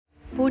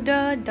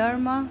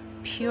Buddha-Dharma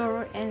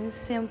Pure and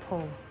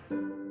Simple.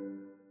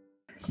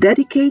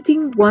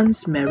 Dedicating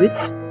one's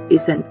merits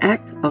is an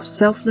act of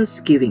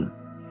selfless giving.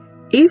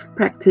 If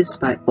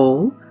practiced by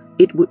all,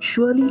 it would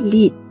surely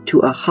lead to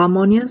a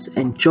harmonious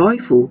and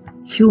joyful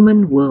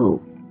human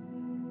world.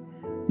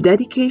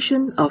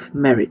 Dedication of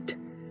merit.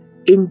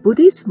 In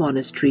Buddhist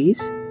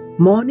monasteries,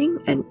 morning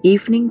and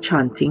evening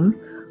chanting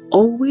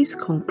always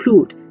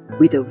conclude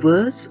with a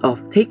verse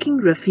of taking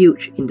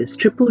refuge in the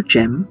triple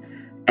gem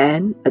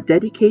and a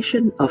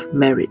dedication of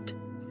merit.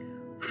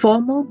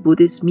 Formal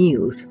Buddhist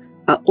meals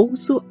are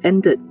also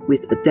ended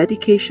with a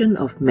dedication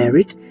of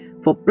merit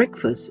for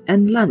breakfast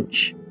and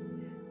lunch.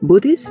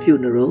 Buddhist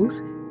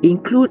funerals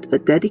include a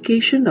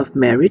dedication of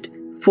merit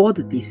for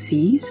the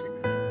deceased,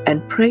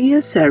 and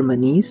prayer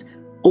ceremonies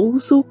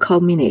also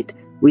culminate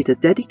with a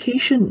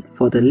dedication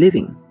for the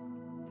living.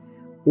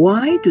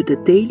 Why do the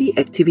daily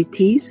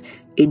activities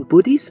in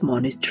Buddhist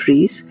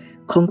monasteries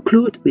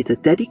conclude with a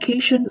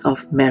dedication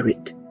of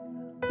merit?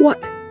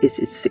 What is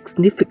its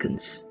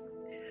significance?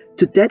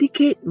 To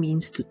dedicate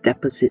means to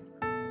deposit,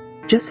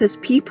 just as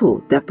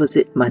people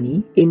deposit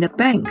money in a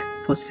bank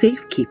for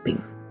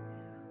safekeeping.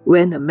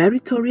 When a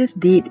meritorious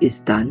deed is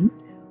done,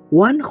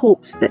 one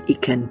hopes that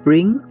it can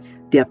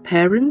bring their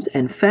parents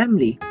and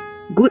family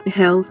good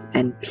health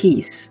and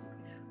peace.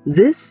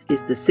 This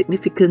is the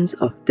significance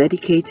of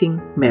dedicating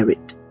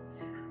merit.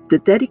 The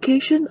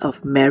dedication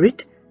of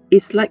merit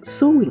is like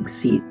sowing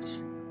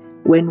seeds.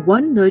 When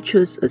one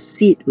nurtures a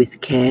seed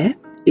with care,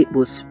 it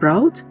will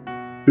sprout,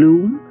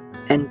 bloom,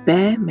 and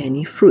bear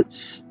many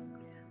fruits.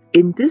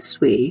 In this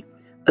way,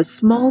 a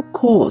small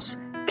cause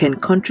can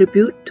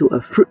contribute to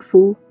a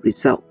fruitful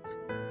result.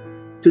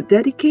 To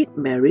dedicate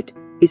merit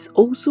is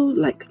also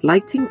like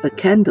lighting a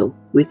candle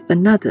with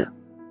another.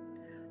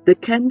 The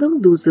candle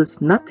loses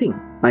nothing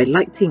by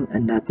lighting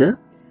another,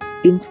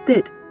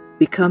 instead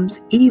becomes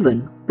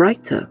even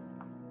brighter.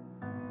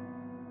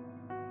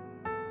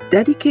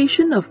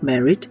 Dedication of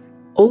merit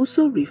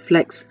also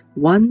reflects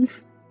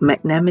one's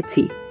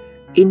magnanimity,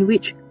 in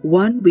which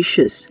one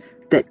wishes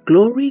that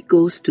glory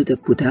goes to the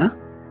Buddha,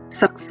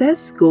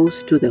 success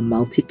goes to the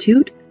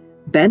multitude,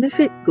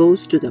 benefit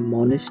goes to the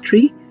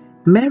monastery,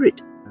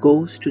 merit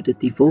goes to the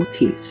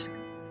devotees.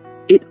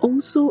 It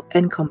also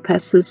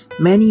encompasses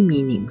many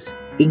meanings,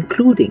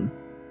 including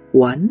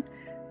 1.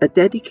 A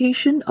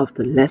dedication of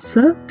the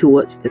lesser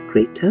towards the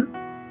greater.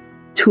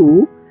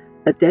 2.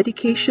 A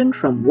dedication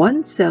from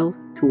oneself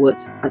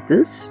towards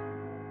others.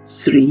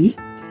 3.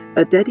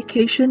 A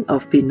dedication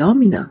of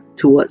phenomena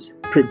towards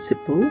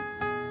principle.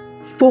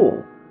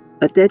 4.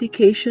 A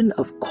dedication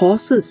of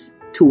causes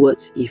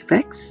towards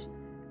effects.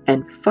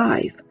 And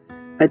 5.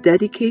 A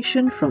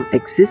dedication from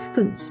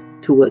existence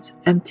towards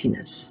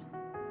emptiness.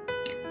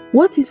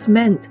 What is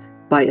meant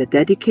by a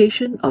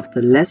dedication of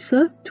the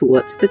lesser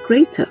towards the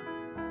greater?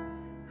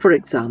 For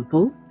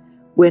example,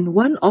 when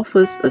one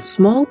offers a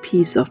small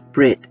piece of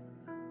bread,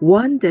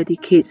 one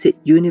dedicates it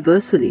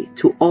universally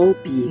to all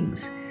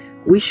beings,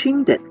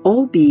 wishing that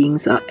all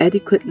beings are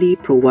adequately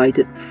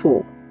provided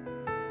for.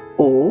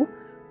 Or,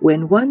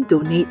 when one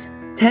donates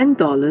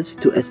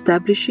 $10 to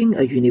establishing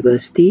a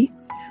university,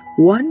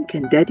 one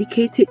can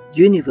dedicate it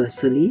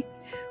universally,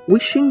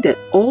 wishing that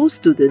all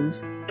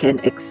students can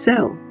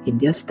excel in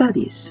their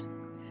studies.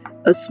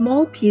 A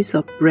small piece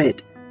of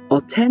bread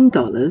or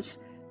 $10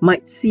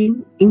 might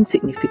seem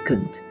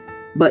insignificant,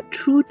 but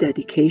through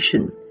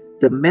dedication,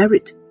 the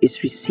merit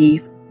is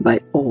received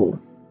by all.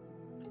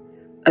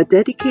 A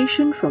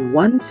dedication from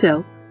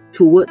oneself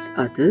towards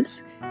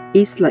others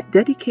is like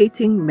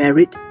dedicating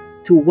merit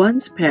to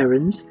one's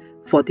parents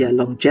for their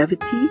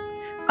longevity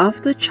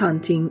after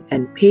chanting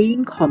and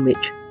paying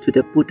homage to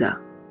the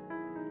Buddha.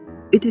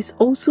 It is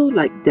also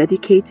like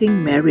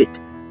dedicating merit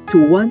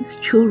to one's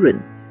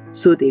children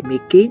so they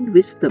may gain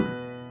wisdom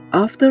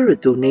after a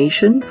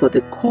donation for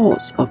the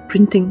cause of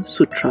printing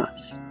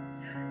sutras.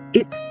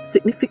 Its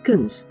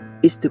significance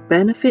is to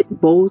benefit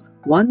both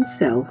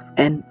oneself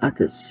and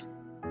others.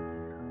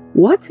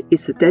 What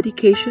is the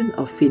dedication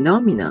of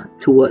phenomena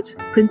towards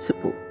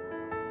principle?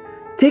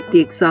 Take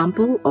the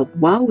example of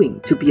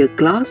vowing to be a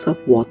glass of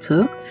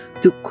water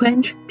to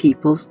quench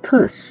people's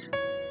thirst,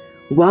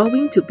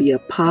 vowing to be a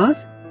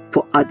path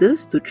for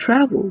others to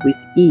travel with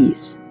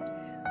ease,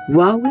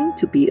 vowing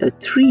to be a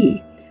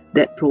tree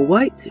that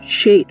provides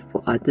shade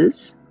for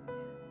others,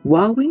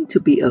 vowing to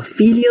be a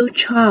filial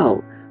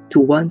child to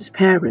one's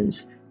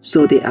parents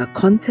so they are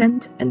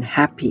content and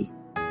happy,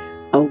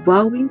 or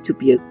vowing to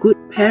be a good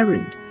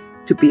parent,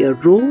 to be a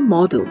role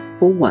model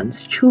for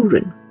one's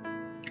children.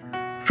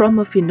 From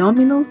a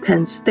phenomenal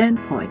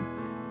standpoint,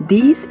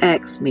 these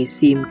acts may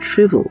seem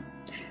trivial,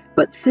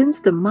 but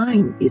since the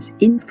mind is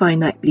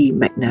infinitely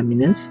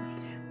magnanimous,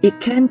 it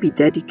can be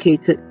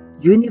dedicated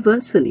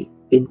universally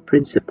in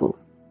principle.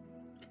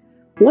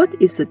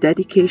 What is the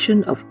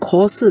dedication of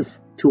causes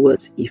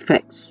towards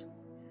effects?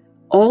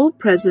 All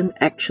present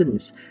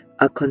actions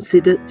are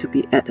considered to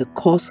be at a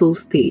causal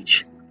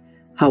stage.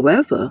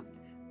 However,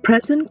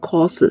 present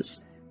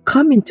causes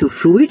come into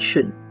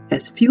fruition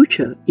as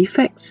future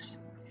effects.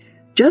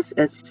 Just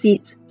as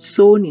seeds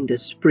sown in the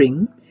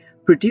spring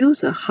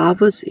produce a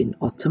harvest in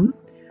autumn,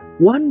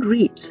 one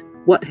reaps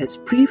what has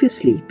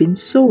previously been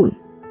sown.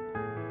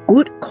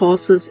 Good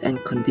causes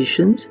and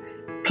conditions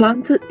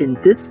planted in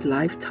this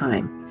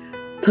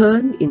lifetime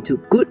turn into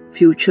good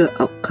future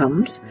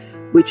outcomes,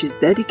 which is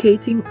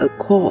dedicating a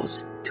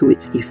cause to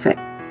its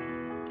effect.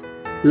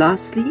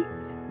 Lastly,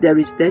 there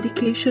is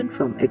dedication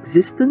from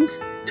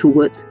existence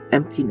towards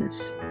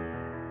emptiness.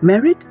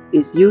 Merit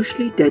is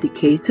usually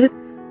dedicated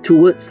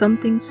towards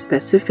something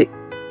specific,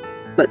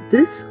 but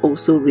this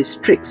also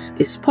restricts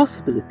its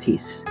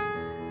possibilities.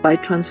 By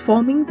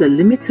transforming the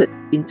limited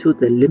into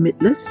the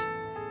limitless,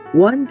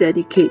 one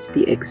dedicates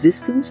the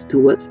existence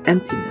towards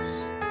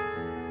emptiness.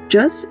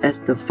 Just as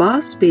the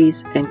vast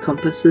space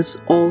encompasses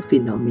all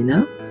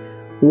phenomena,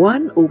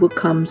 one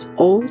overcomes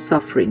all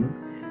suffering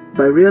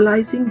by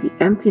realizing the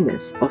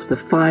emptiness of the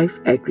five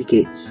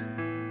aggregates.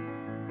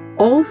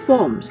 All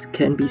forms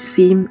can be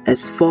seen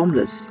as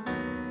formless,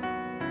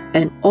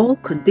 and all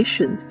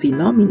conditioned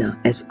phenomena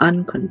as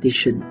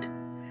unconditioned.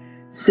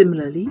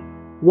 Similarly,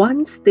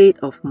 one's state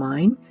of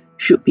mind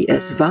should be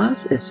as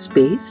vast as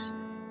space,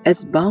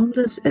 as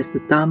boundless as the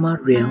Dharma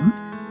realm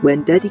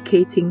when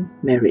dedicating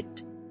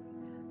merit.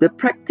 The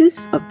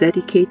practice of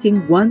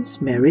dedicating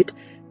one's merit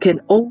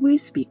can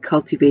always be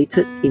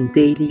cultivated in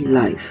daily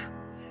life.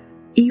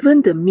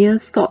 Even the mere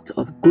thought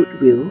of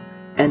goodwill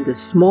and the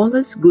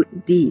smallest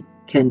good deed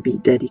can be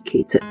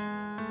dedicated.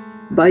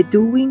 By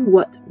doing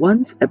what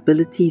one's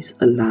abilities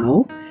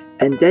allow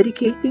and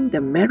dedicating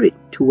the merit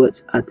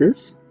towards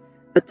others,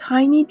 a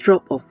tiny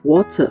drop of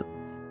water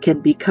can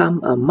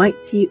become a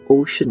mighty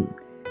ocean,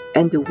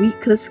 and the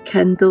weakest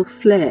candle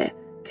flare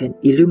can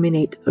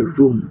illuminate a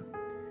room.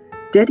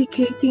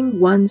 Dedicating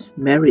one's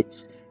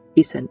merits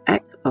is an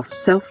act of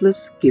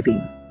selfless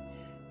giving.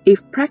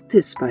 If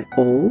practiced by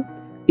all,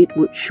 it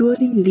would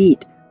surely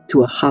lead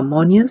to a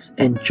harmonious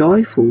and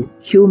joyful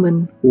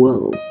human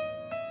world.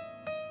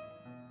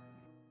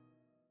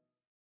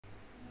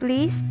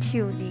 Please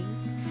tune in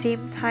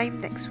same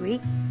time next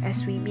week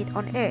as we meet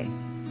on air.